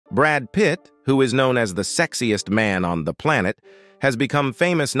Brad Pitt, who is known as the sexiest man on the planet, has become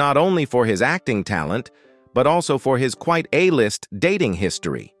famous not only for his acting talent, but also for his quite A-list dating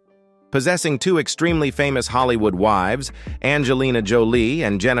history. Possessing two extremely famous Hollywood wives, Angelina Jolie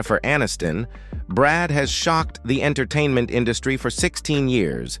and Jennifer Aniston, Brad has shocked the entertainment industry for 16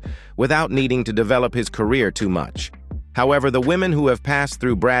 years without needing to develop his career too much. However, the women who have passed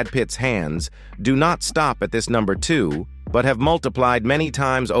through Brad Pitt's hands do not stop at this number 2, but have multiplied many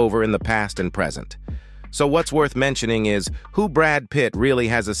times over in the past and present. So what's worth mentioning is who Brad Pitt really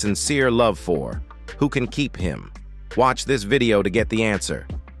has a sincere love for. Who can keep him? Watch this video to get the answer.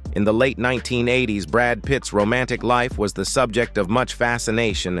 In the late 1980s, Brad Pitt's romantic life was the subject of much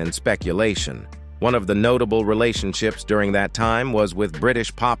fascination and speculation. One of the notable relationships during that time was with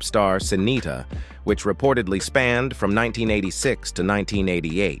British pop star Sunita, which reportedly spanned from 1986 to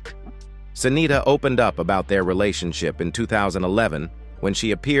 1988. Sunita opened up about their relationship in 2011 when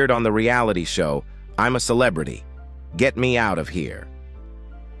she appeared on the reality show, I'm a Celebrity. Get Me Out of Here.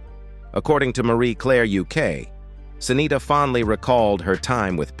 According to Marie Claire UK, Sunita fondly recalled her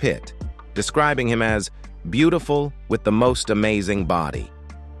time with Pitt, describing him as beautiful with the most amazing body.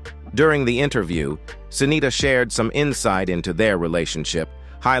 During the interview, Sunita shared some insight into their relationship,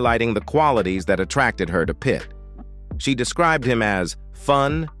 highlighting the qualities that attracted her to Pitt. She described him as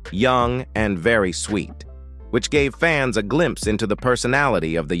fun, young, and very sweet, which gave fans a glimpse into the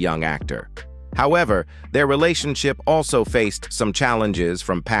personality of the young actor. However, their relationship also faced some challenges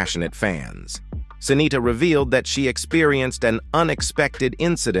from passionate fans. Sunita revealed that she experienced an unexpected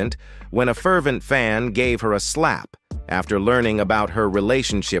incident when a fervent fan gave her a slap after learning about her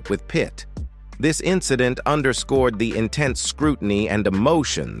relationship with Pitt. This incident underscored the intense scrutiny and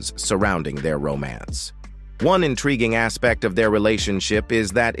emotions surrounding their romance. One intriguing aspect of their relationship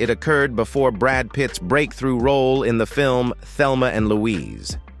is that it occurred before Brad Pitt's breakthrough role in the film Thelma and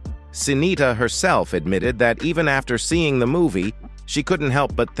Louise. Sunita herself admitted that even after seeing the movie, she couldn't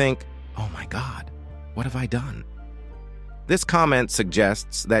help but think, "Oh my God, what have I done?" This comment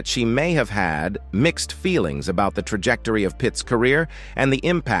suggests that she may have had mixed feelings about the trajectory of Pitt's career and the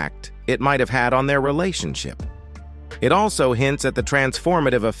impact it might have had on their relationship. It also hints at the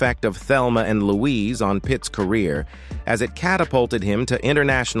transformative effect of Thelma and Louise on Pitt's career, as it catapulted him to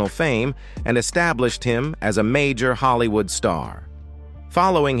international fame and established him as a major Hollywood star.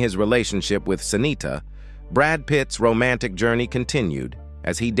 Following his relationship with Sunita, Brad Pitt's romantic journey continued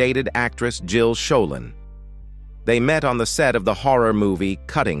as he dated actress Jill Schoelen. They met on the set of the horror movie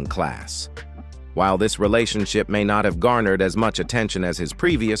Cutting Class. While this relationship may not have garnered as much attention as his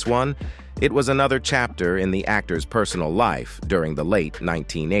previous one, it was another chapter in the actor's personal life during the late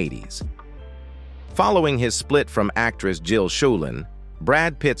 1980s. Following his split from actress Jill Schoelen,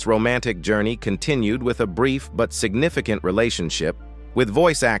 Brad Pitt's romantic journey continued with a brief but significant relationship with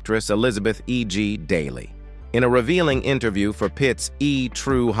voice actress Elizabeth E.G. Daily. In a revealing interview for Pitt's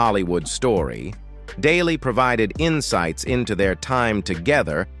True Hollywood Story, Daily provided insights into their time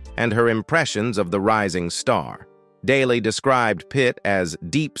together and her impressions of the rising star. Daily described Pitt as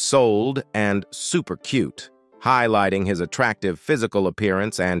deep-souled and super cute, highlighting his attractive physical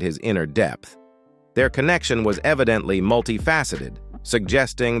appearance and his inner depth. Their connection was evidently multifaceted,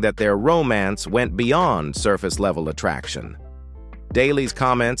 suggesting that their romance went beyond surface-level attraction. Daly's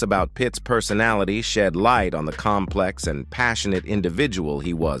comments about Pitt's personality shed light on the complex and passionate individual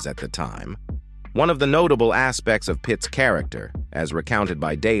he was at the time. One of the notable aspects of Pitt's character, as recounted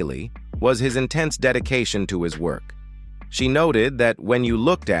by Daly, was his intense dedication to his work. She noted that when you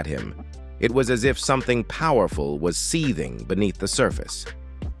looked at him, it was as if something powerful was seething beneath the surface.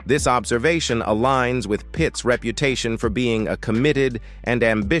 This observation aligns with Pitt's reputation for being a committed and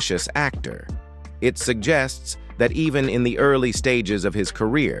ambitious actor. It suggests that even in the early stages of his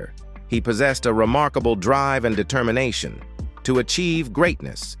career, he possessed a remarkable drive and determination to achieve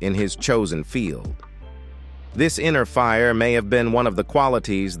greatness in his chosen field. This inner fire may have been one of the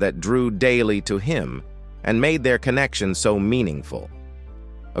qualities that drew Daly to him and made their connection so meaningful.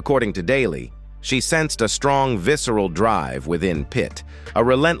 According to Daly, she sensed a strong visceral drive within Pitt, a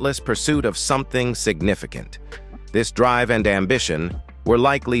relentless pursuit of something significant. This drive and ambition were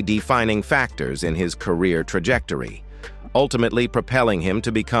likely defining factors in his career trajectory, ultimately propelling him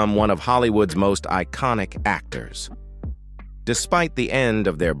to become one of Hollywood's most iconic actors. Despite the end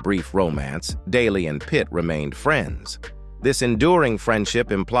of their brief romance, Daly and Pitt remained friends. This enduring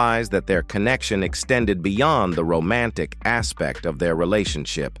friendship implies that their connection extended beyond the romantic aspect of their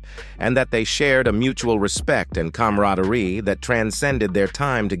relationship, and that they shared a mutual respect and camaraderie that transcended their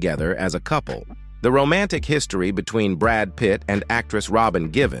time together as a couple. The romantic history between Brad Pitt and actress Robin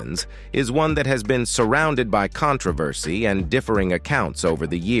Givens is one that has been surrounded by controversy and differing accounts over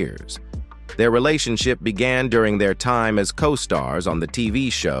the years. Their relationship began during their time as co-stars on the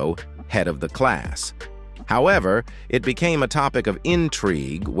TV show Head of the Class. However, it became a topic of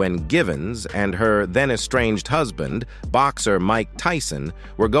intrigue when Givens and her then-estranged husband, boxer Mike Tyson,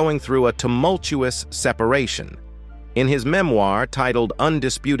 were going through a tumultuous separation. In his memoir titled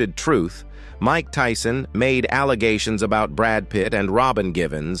Undisputed Truth, Mike Tyson made allegations about Brad Pitt and Robin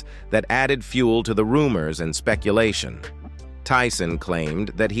Givens that added fuel to the rumors and speculation. Tyson claimed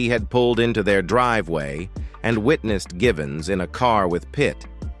that he had pulled into their driveway and witnessed Givens in a car with Pitt,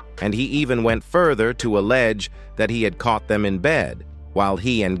 and he even went further to allege that he had caught them in bed while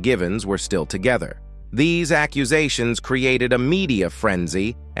he and Givens were still together. These accusations created a media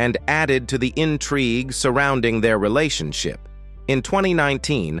frenzy and added to the intrigue surrounding their relationship. In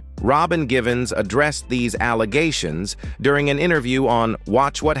 2019, Robin Givens addressed these allegations during an interview on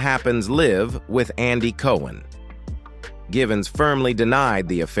Watch What Happens Live with Andy Cohen. Givens firmly denied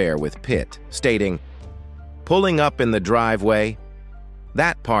the affair with Pitt, stating, "Pulling up in the driveway,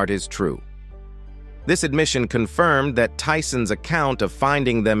 that part is true." This admission confirmed that Tyson's account of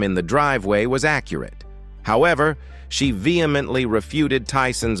finding them in the driveway was accurate. However, she vehemently refuted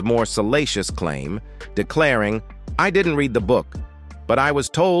Tyson's more salacious claim, declaring, "I didn't read the book, but I was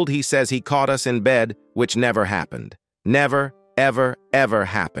told he says he caught us in bed, which never happened. Never, ever, ever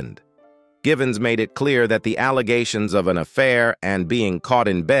happened." Givens made it clear that the allegations of an affair and being caught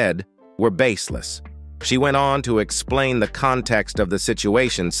in bed were baseless. She went on to explain the context of the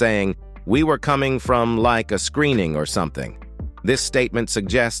situation, saying, "We were coming from like a screening or something." This statement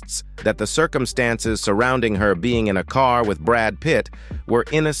suggests that the circumstances surrounding her being in a car with Brad Pitt were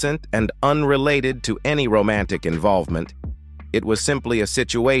innocent and unrelated to any romantic involvement. It was simply a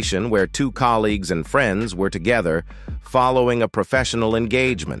situation where two colleagues and friends were together following a professional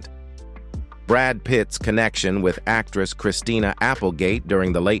engagement. Brad Pitt's connection with actress Christina Applegate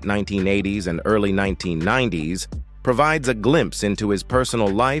during the late 1980s and early 1990s provides a glimpse into his personal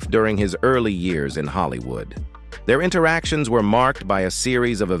life during his early years in Hollywood. Their interactions were marked by a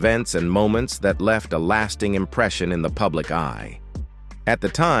series of events and moments that left a lasting impression in the public eye. At the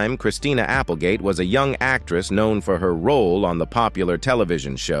time, Christina Applegate was a young actress known for her role on the popular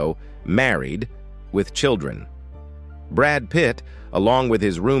television show Married with Children. Brad Pitt, along with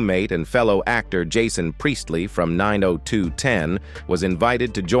his roommate and fellow actor Jason Priestley from 90210, was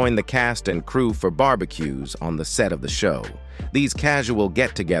invited to join the cast and crew for barbecues on the set of the show. These casual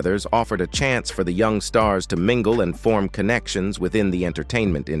get-togethers offered a chance for the young stars to mingle and form connections within the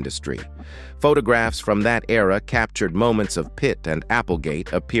entertainment industry. Photographs from that era captured moments of Pitt and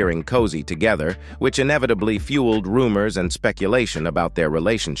Applegate appearing cozy together, which inevitably fueled rumors and speculation about their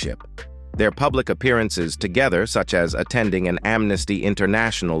relationship. Their public appearances together, such as attending an Amnesty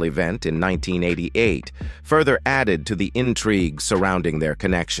International event in 1988, further added to the intrigue surrounding their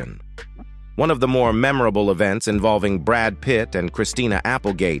connection. One of the more memorable events involving Brad Pitt and Christina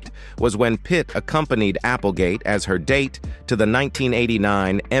Applegate was when Pitt accompanied Applegate as her date to the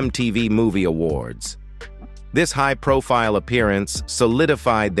 1989 MTV Movie Awards. This high-profile appearance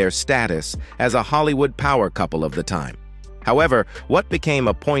solidified their status as a Hollywood power couple of the time. However, what became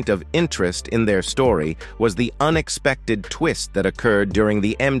a point of interest in their story was the unexpected twist that occurred during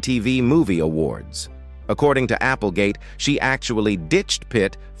the MTV Movie Awards. According to Applegate, she actually ditched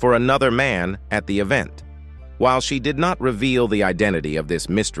Pitt for another man at the event. While she did not reveal the identity of this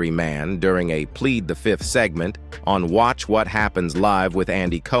mystery man during a Plead the Fifth segment on Watch What Happens Live with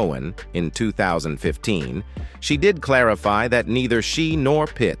Andy Cohen in 2015, she did clarify that neither she nor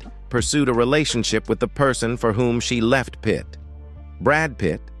Pitt pursued a relationship with the person for whom she left Pitt. Brad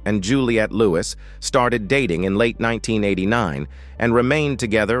Pitt and Juliette Lewis started dating in late 1989 and remained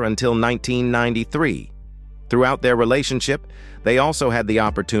together until 1993. Throughout their relationship, they also had the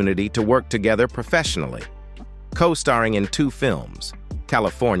opportunity to work together professionally, co-starring in 2 films,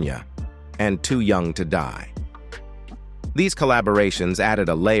 California and Too Young to Die. These collaborations added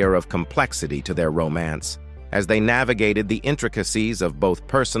a layer of complexity to their romance as they navigated the intricacies of both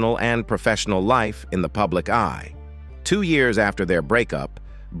personal and professional life in the public eye. 2 years after their breakup,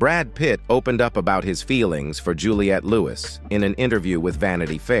 Brad Pitt opened up about his feelings for Juliette Lewis in an interview with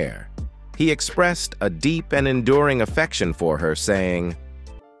Vanity Fair. He expressed a deep and enduring affection for her, saying,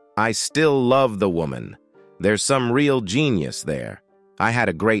 "I still love the woman. There's some real genius there. I had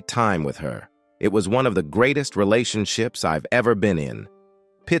a great time with her. It was one of the greatest relationships I've ever been in."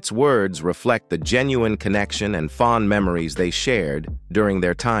 Pitt's words reflect the genuine connection and fond memories they shared during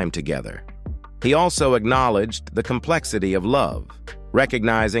their time together. He also acknowledged the complexity of love,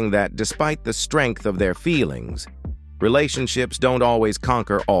 recognizing that despite the strength of their feelings, relationships don't always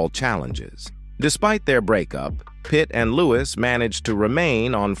conquer all challenges. Despite their breakup, Pitt and Lewis managed to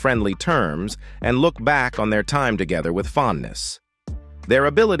remain on friendly terms and look back on their time together with fondness. Their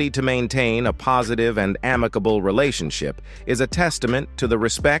ability to maintain a positive and amicable relationship is a testament to the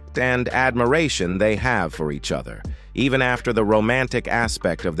respect and admiration they have for each other, even after the romantic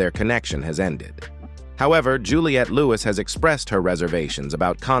aspect of their connection has ended. However, Juliette Lewis has expressed her reservations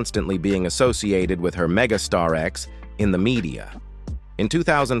about constantly being associated with her megastar ex in the media. In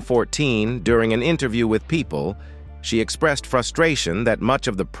 2014, during an interview with People, she expressed frustration that much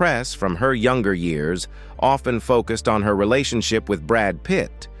of the press from her younger years often focused on her relationship with Brad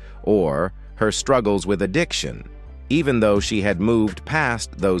Pitt or her struggles with addiction, even though she had moved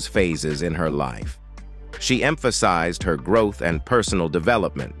past those phases in her life. She emphasized her growth and personal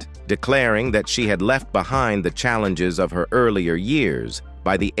development, declaring that she had left behind the challenges of her earlier years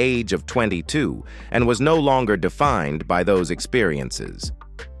by the age of 22 and was no longer defined by those experiences.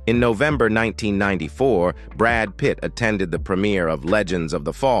 In November 1994, Brad Pitt attended the premiere of Legends of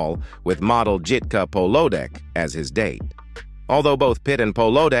the Fall with model Jitka Polodek as his date. Although both Pitt and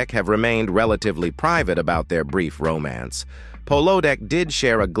Polodek have remained relatively private about their brief romance, Polodek did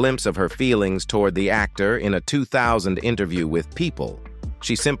share a glimpse of her feelings toward the actor in a 2000 interview with People.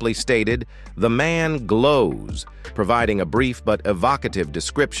 She simply stated, "The man glows," providing a brief but evocative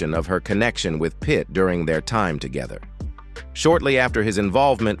description of her connection with Pitt during their time together. Shortly after his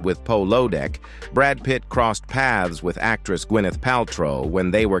involvement with Polodek, Brad Pitt crossed paths with actress Gwyneth Paltrow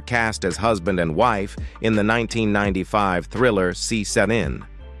when they were cast as husband and wife in the 1995 thriller sexiest.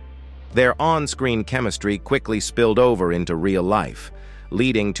 Their on-screen chemistry quickly spilled over into real life,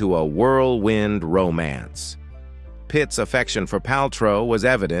 leading to a whirlwind romance. Pitt's affection for Paltrow was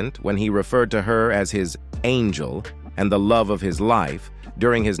evident when he referred to her as his angel and the love of his life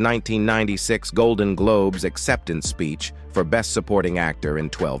during his 1996 Golden Globes acceptance speech for Best Supporting Actor in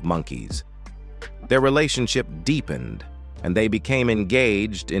 12 Monkeys. Their relationship deepened, and they became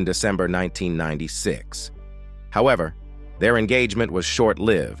engaged in December 1996. However, their engagement was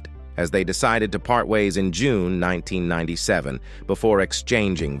short-lived, as they decided to part ways in June 1997 before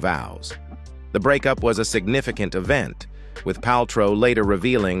exchanging vows. The breakup was a significant event, with Paltrow later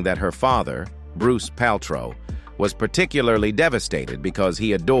revealing that her father, Bruce Paltrow, was particularly devastated because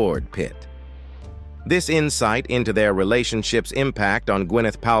he adored Pitt. This insight into their relationship's impact on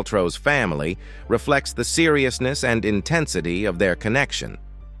Gwyneth Paltrow's family reflects the seriousness and intensity of their connection.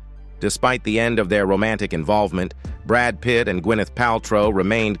 Despite the end of their romantic involvement, Brad Pitt and Gwyneth Paltrow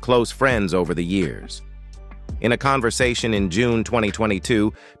remained close friends over the years. In a conversation in June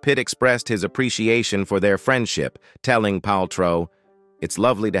 2022, Pitt expressed his appreciation for their friendship, telling Paltrow, "It's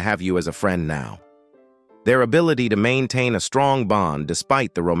lovely to have you as a friend now." Their ability to maintain a strong bond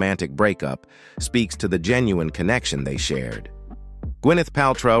despite the romantic breakup speaks to the genuine connection they shared. Gwyneth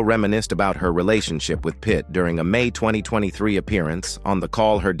Paltrow reminisced about her relationship with Pitt during a May 2023 appearance on the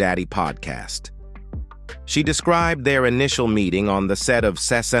Call Her Daddy podcast. She described their initial meeting on the set of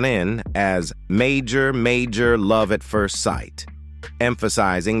sexiest as major love at first sight,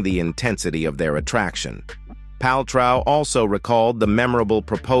 emphasizing the intensity of their attraction. Paltrow also recalled the memorable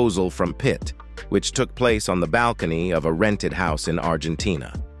proposal from Pitt, which took place on the balcony of a rented house in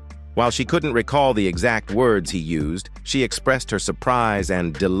Argentina. While she couldn't recall the exact words he used, she expressed her surprise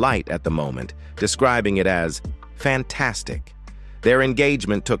and delight at the moment, describing it as fantastic. Their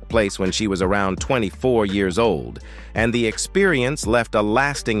engagement took place when she was around 24 years old, and the experience left a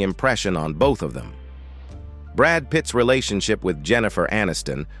lasting impression on both of them. Brad Pitt's relationship with Jennifer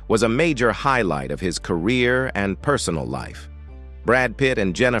Aniston was a major highlight of his career and personal life. Brad Pitt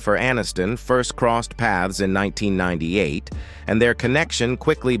and Jennifer Aniston first crossed paths in 1998, and their connection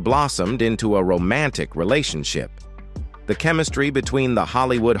quickly blossomed into a romantic relationship. The chemistry between the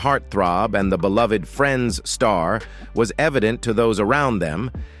Hollywood heartthrob and the beloved Friends star was evident to those around them,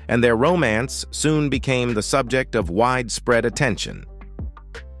 and their romance soon became the subject of widespread attention.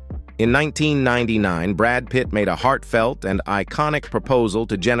 In 1999, Brad Pitt made a heartfelt and iconic proposal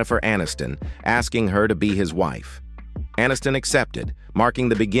to Jennifer Aniston, asking her to be his wife. Aniston accepted, marking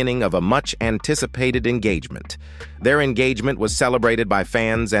the beginning of a much-anticipated engagement. Their engagement was celebrated by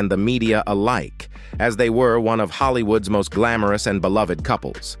fans and the media alike, as they were one of Hollywood's most glamorous and beloved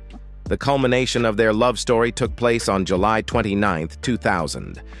couples. The culmination of their love story took place on July 29,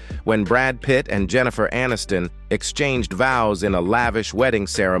 2000, when Brad Pitt and Jennifer Aniston exchanged vows in a lavish wedding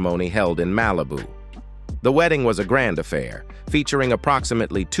ceremony held in Malibu. The wedding was a grand affair, featuring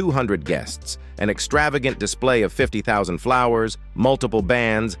approximately 200 guests, an extravagant display of 50,000 flowers, multiple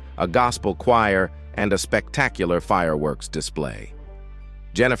bands, a gospel choir, and a spectacular fireworks display.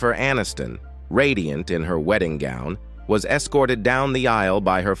 Jennifer Aniston, radiant in her wedding gown, was escorted down the aisle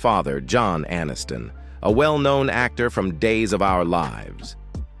by her father, John Aniston, a well-known actor from Days of Our Lives.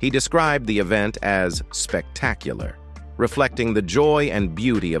 He described the event as spectacular, reflecting the joy and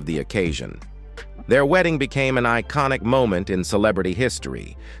beauty of the occasion. Their wedding became an iconic moment in celebrity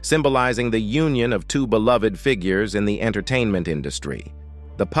history, symbolizing the union of two beloved figures in the entertainment industry.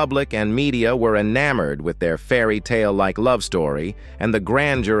 The public and media were enamored with their fairy tale-like love story and the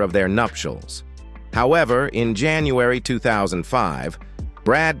grandeur of their nuptials. However, in January 2005,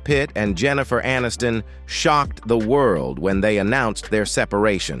 Brad Pitt and Jennifer Aniston shocked the world when they announced their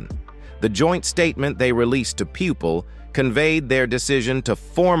separation. The joint statement they released to People conveyed their decision to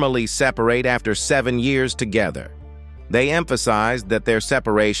formally separate after 7 years together. They emphasized that their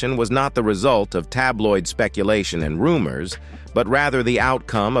separation was not the result of tabloid speculation and rumors, but rather the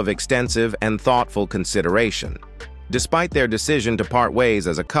outcome of extensive and thoughtful consideration. Despite their decision to part ways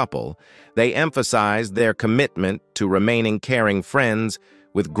as a couple, they emphasized their commitment to remaining caring friends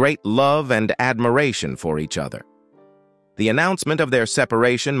with great love and admiration for each other. The announcement of their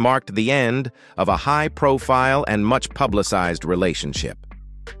separation marked the end of a high-profile and much-publicized relationship.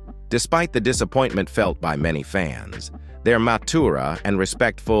 Despite the disappointment felt by many fans, their mature and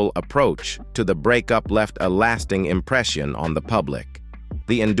respectful approach to the breakup left a lasting impression on the public.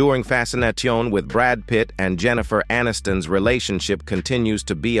 The enduring fascination with Brad Pitt and Jennifer Aniston's relationship continues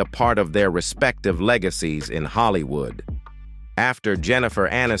to be a part of their respective legacies in Hollywood. After Jennifer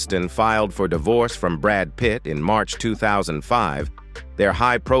Aniston filed for divorce from Brad Pitt in March 2005, their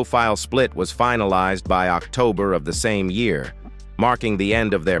high-profile split was finalized by October of the same year, marking the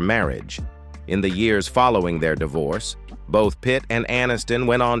end of their marriage. In the years following their divorce, both Pitt and Aniston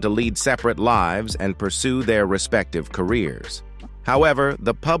went on to lead separate lives and pursue their respective careers. However,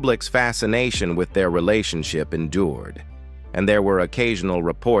 the public's fascination with their relationship endured, and there were occasional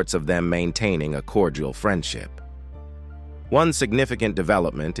reports of them maintaining a cordial friendship. One significant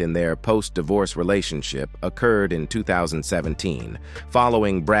development in their post-divorce relationship occurred in 2017,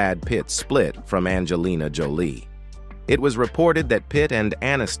 following Brad Pitt's split from Angelina Jolie. It was reported that Pitt and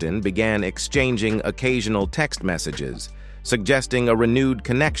Aniston began exchanging occasional text messages, suggesting a renewed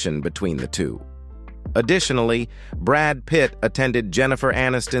connection between the two. Additionally, Brad Pitt attended Jennifer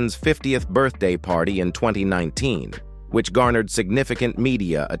Aniston's 50th birthday party in 2019, which garnered significant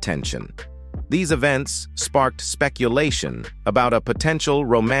media attention. These events sparked speculation about a potential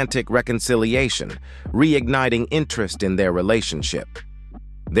romantic reconciliation, reigniting interest in their relationship.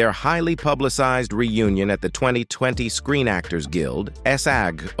 Their highly publicized reunion at the 2020 Screen Actors Guild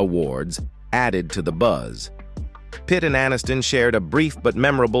 (SAG) Awards added to the buzz. Pitt and Aniston shared a brief but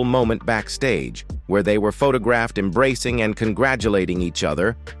memorable moment backstage, where they were photographed embracing and congratulating each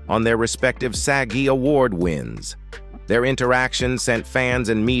other on their respective SAG Award wins. Their interaction sent fans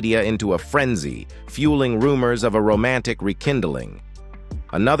and media into a frenzy, fueling rumors of a romantic rekindling.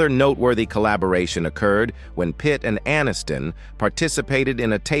 Another noteworthy collaboration occurred when Pitt and Aniston participated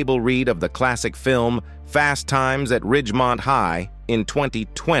in a table read of the classic film Fast Times at Ridgemont High in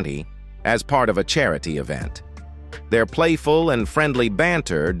 2020 as part of a charity event. Their playful and friendly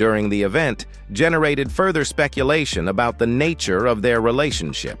banter during the event generated further speculation about the nature of their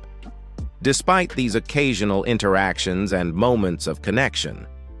relationship. Despite these occasional interactions and moments of connection,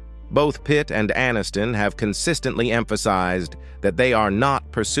 both Pitt and Aniston have consistently emphasized that they are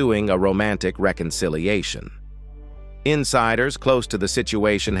not pursuing a romantic reconciliation. Insiders close to the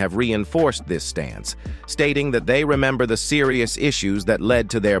situation have reinforced this stance, stating that they remember the serious issues that led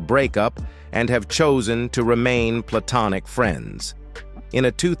to their breakup and have chosen to remain platonic friends. In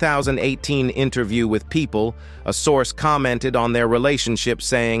a 2018 interview with People, a source commented on their relationship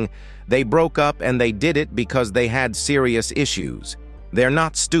saying, "They broke up and they did it because they had serious issues. They're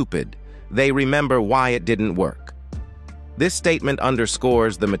not stupid. They remember why it didn't work." This statement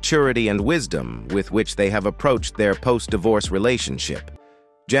underscores the maturity and wisdom with which they have approached their post-divorce relationship.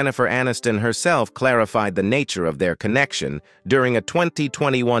 Jennifer Aniston herself clarified the nature of their connection during a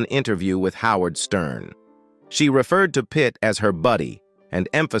 2021 interview with Howard Stern. She referred to Pitt as her buddy and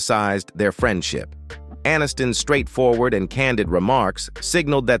emphasized their friendship. Aniston's straightforward and candid remarks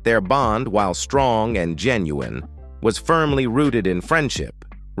signaled that their bond, while strong and genuine, was firmly rooted in friendship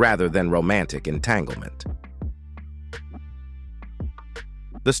rather than romantic entanglement.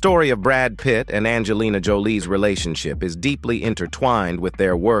 The story of Brad Pitt and Angelina Jolie's relationship is deeply intertwined with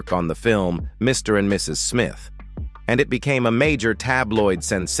their work on the film Mr. and Mrs. Smith, and it became a major tabloid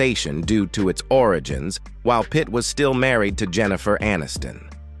sensation due to its origins while Pitt was still married to Jennifer Aniston.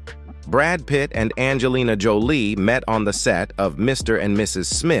 Brad Pitt and Angelina Jolie met on the set of Mr. and Mrs.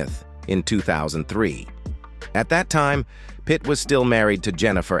 Smith in 2003. At that time, Pitt was still married to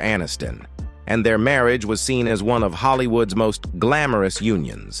Jennifer Aniston, and their marriage was seen as one of Hollywood's most glamorous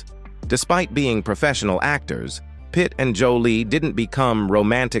unions. Despite being professional actors, Pitt and Jolie didn't become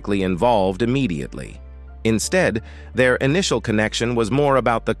romantically involved immediately. Instead, their initial connection was more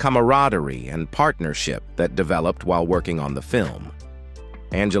about the camaraderie and partnership that developed while working on the film.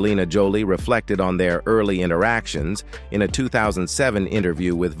 Angelina Jolie reflected on their early interactions in a 2007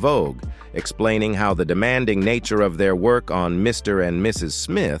 interview with Vogue, explaining how the demanding nature of their work on Mr. and Mrs.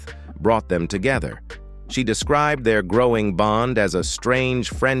 Smith brought them together. She described their growing bond as a strange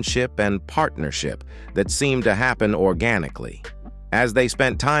friendship and partnership that seemed to happen organically. As they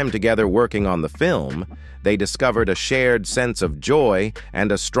spent time together working on the film, they discovered a shared sense of joy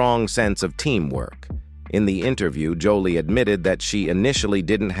and a strong sense of teamwork. In the interview, Jolie admitted that she initially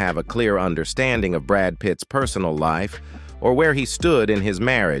didn't have a clear understanding of Brad Pitt's personal life or where he stood in his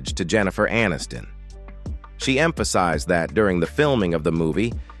marriage to Jennifer Aniston. She emphasized that during the filming of the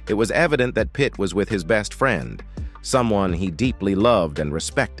movie, it was evident that Pitt was with his best friend, someone he deeply loved and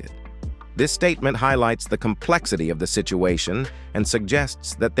respected. This statement highlights the complexity of the situation and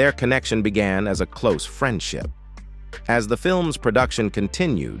suggests that their connection began as a close friendship. As the film's production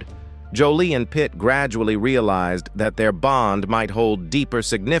continued, Jolie and Pitt gradually realized that their bond might hold deeper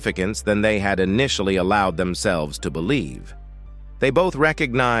significance than they had initially allowed themselves to believe. They both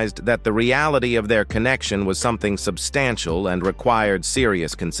recognized that the reality of their connection was something substantial and required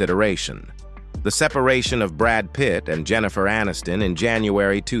serious consideration. The separation of Brad Pitt and Jennifer Aniston in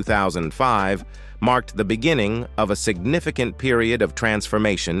January 2005 marked the beginning of a significant period of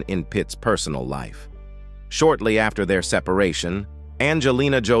transformation in Pitt's personal life. Shortly after their separation,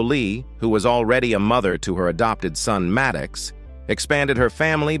 Angelina Jolie, who was already a mother to her adopted son Maddox, expanded her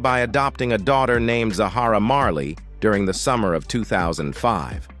family by adopting a daughter named Zahara Marley during the summer of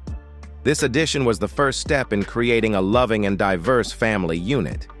 2005. This addition was the first step in creating a loving and diverse family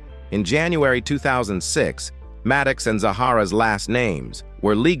unit. In January 2006, Maddox and Zahara's last names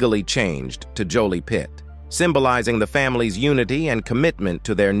were legally changed to Jolie Pitt, symbolizing the family's unity and commitment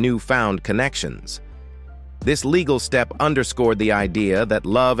to their newfound connections. This legal step underscored the idea that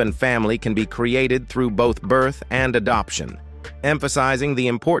love and family can be created through both birth and adoption, emphasizing the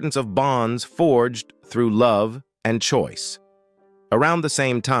importance of bonds forged through love and choice. Around the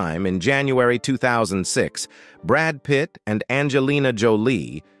same time, in January 2006, Brad Pitt and Angelina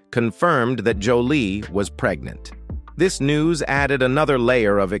Jolie confirmed that Jolie was pregnant. This news added another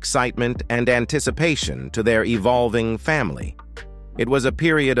layer of excitement and anticipation to their evolving family. It was a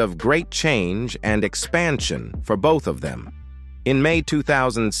period of great change and expansion for both of them. In May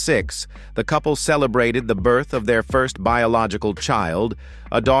 2006, the couple celebrated the birth of their first biological child,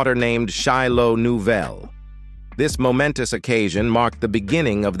 a daughter named Shiloh Nouvelle. This momentous occasion marked the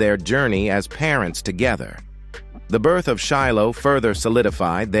beginning of their journey as parents together. The birth of Shiloh further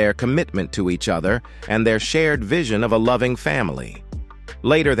solidified their commitment to each other and their shared vision of a loving family.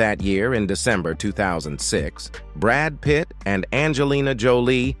 Later that year, in December 2006, Brad Pitt and Angelina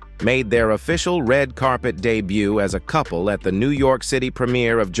Jolie made their official red carpet debut as a couple at the New York City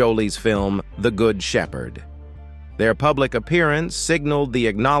premiere of Jolie's film, The Good Shepherd. Their public appearance signaled the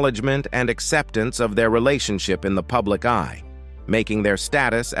acknowledgement and acceptance of their relationship in the public eye, making their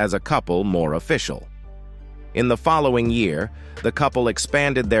status as a couple more official. In the following year, the couple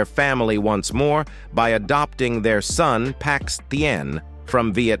expanded their family once more by adopting their son, Pax Thien,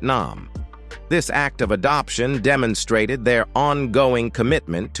 from Vietnam. This act of adoption demonstrated their ongoing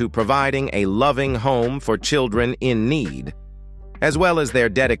commitment to providing a loving home for children in need, as well as their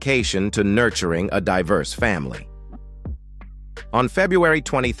dedication to nurturing a diverse family. On February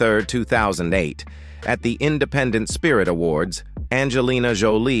 23, 2008, at the Independent Spirit Awards, Angelina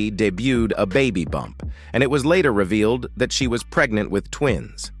Jolie debuted a baby bump, and it was later revealed that she was pregnant with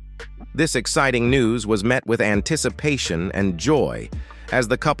twins. This exciting news was met with anticipation and joy as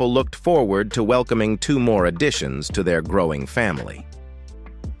the couple looked forward to welcoming two more additions to their growing family.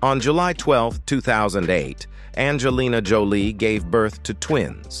 On July 12, 2008, Angelina Jolie gave birth to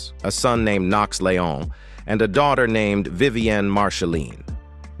twins, a son named Knox Leon and a daughter named Vivienne Marceline.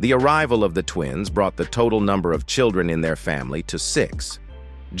 The arrival of the twins brought the total number of children in their family to 6.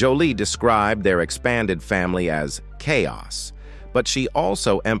 Jolie described their expanded family as chaos, but she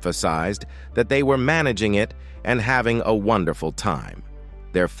also emphasized that they were managing it and having a wonderful time.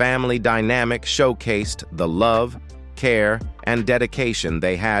 Their family dynamic showcased the love, care, and dedication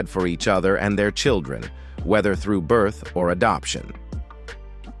they had for each other and their children, whether through birth or adoption.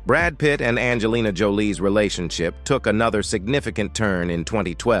 Brad Pitt and Angelina Jolie's relationship took another significant turn in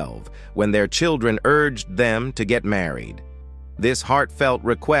 2012 when their children urged them to get married. This heartfelt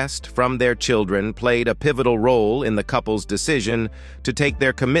request from their children played a pivotal role in the couple's decision to take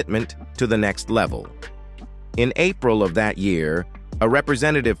their commitment to the next level. In April of that year, a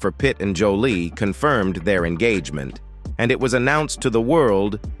representative for Pitt and Jolie confirmed their engagement, and it was announced to the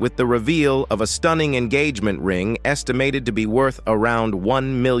world with the reveal of a stunning engagement ring estimated to be worth around $1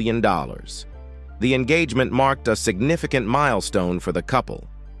 million. The engagement marked a significant milestone for the couple,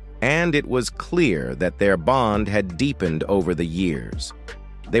 and it was clear that their bond had deepened over the years.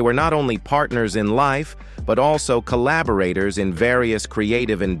 They were not only partners in life, but also collaborators in various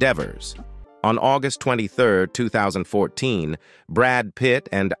creative endeavors. On August 23, 2014, Brad Pitt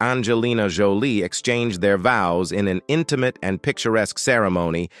and Angelina Jolie exchanged their vows in an intimate and picturesque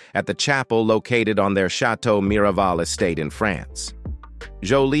ceremony at the chapel located on their Chateau Miraval estate in France.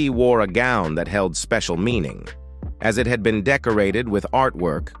 Jolie wore a gown that held special meaning, as it had been decorated with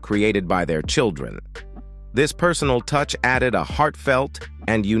artwork created by their children. This personal touch added a heartfelt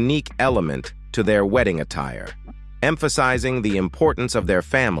and unique element to their wedding attire, emphasizing the importance of their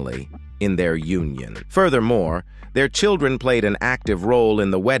family in their union. Furthermore, their children played an active role in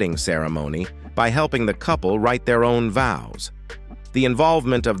the wedding ceremony by helping the couple write their own vows. The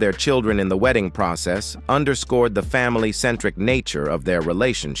involvement of their children in the wedding process underscored the family-centric nature of their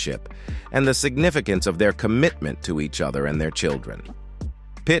relationship and the significance of their commitment to each other and their children.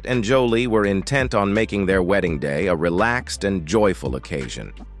 Pitt and Jolie were intent on making their wedding day a relaxed and joyful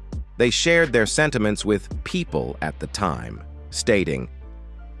occasion. They shared their sentiments with People at the time, stating,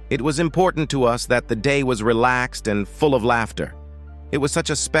 "It was important to us that the day was relaxed and full of laughter. It was such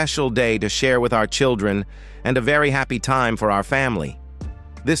a special day to share with our children and a very happy time for our family."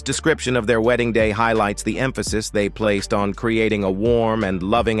 This description of their wedding day highlights the emphasis they placed on creating a warm and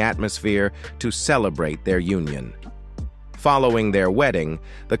loving atmosphere to celebrate their union. Following their wedding,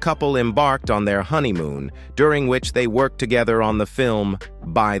 the couple embarked on their honeymoon, during which they worked together on the film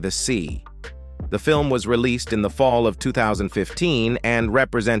By the Sea. The film was released in the fall of 2015 and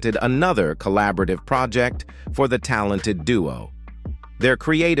represented another collaborative project for the talented duo. Their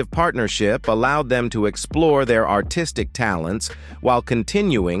creative partnership allowed them to explore their artistic talents while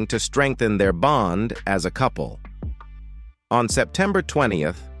continuing to strengthen their bond as a couple. On September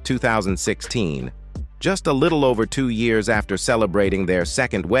 20th, 2016, just a little over 2 years after celebrating their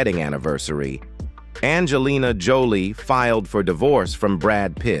second wedding anniversary, Angelina Jolie filed for divorce from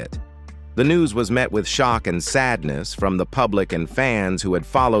Brad Pitt. The news was met with shock and sadness from the public and fans who had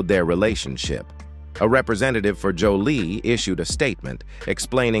followed their relationship. A representative for Jolie issued a statement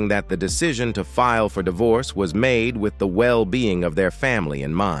explaining that the decision to file for divorce was made with the well-being of their family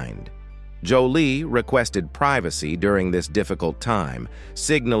in mind. Jolie requested privacy during this difficult time,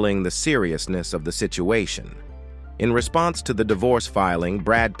 signaling the seriousness of the situation. In response to the divorce filing,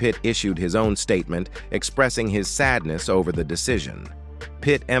 Brad Pitt issued his own statement expressing his sadness over the decision.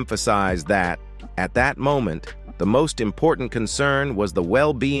 Pitt emphasized that, at that moment, the most important concern was the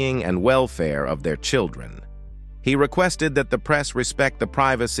well-being and welfare of their children. He requested that the press respect the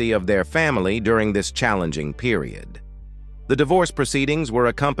privacy of their family during this challenging period. The divorce proceedings were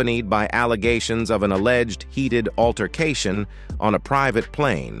accompanied by allegations of an alleged heated altercation on a private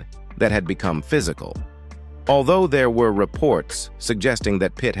plane that had become physical. Although there were reports suggesting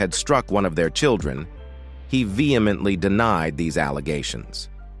that Pitt had struck one of their children, he vehemently denied these allegations.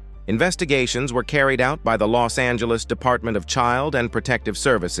 Investigations were carried out by the Los Angeles Department of Child and Protective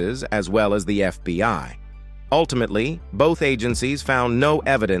Services as well as the FBI. Ultimately, both agencies found no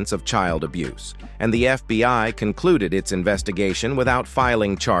evidence of child abuse, and the FBI concluded its investigation without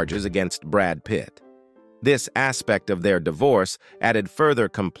filing charges against Brad Pitt. This aspect of their divorce added further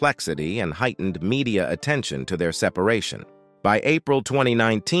complexity and heightened media attention to their separation. By April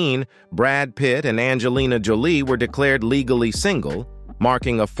 2019, Brad Pitt and Angelina Jolie were declared legally single,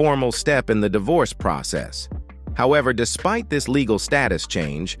 marking a formal step in the divorce process. However, despite this legal status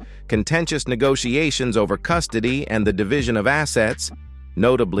change, contentious negotiations over custody and the division of assets,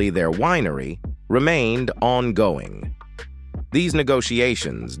 notably their winery, remained ongoing. These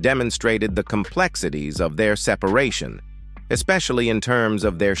negotiations demonstrated the complexities of their separation, especially in terms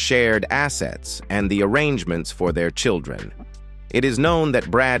of their shared assets and the arrangements for their children. It is known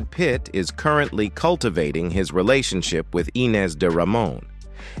that Brad Pitt is currently cultivating his relationship with Inés de Ramón,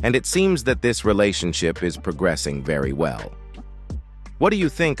 and it seems that this relationship is progressing very well. What do you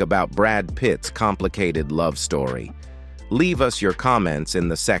think about Brad Pitt's complicated love story? Leave us your comments in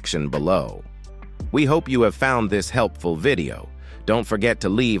the section below. We hope you have found this helpful video. Don't forget to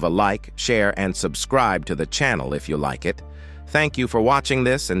leave a like, share, and subscribe to the channel if you like it. Thank you for watching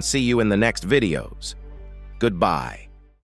this and see you in the next videos. Goodbye.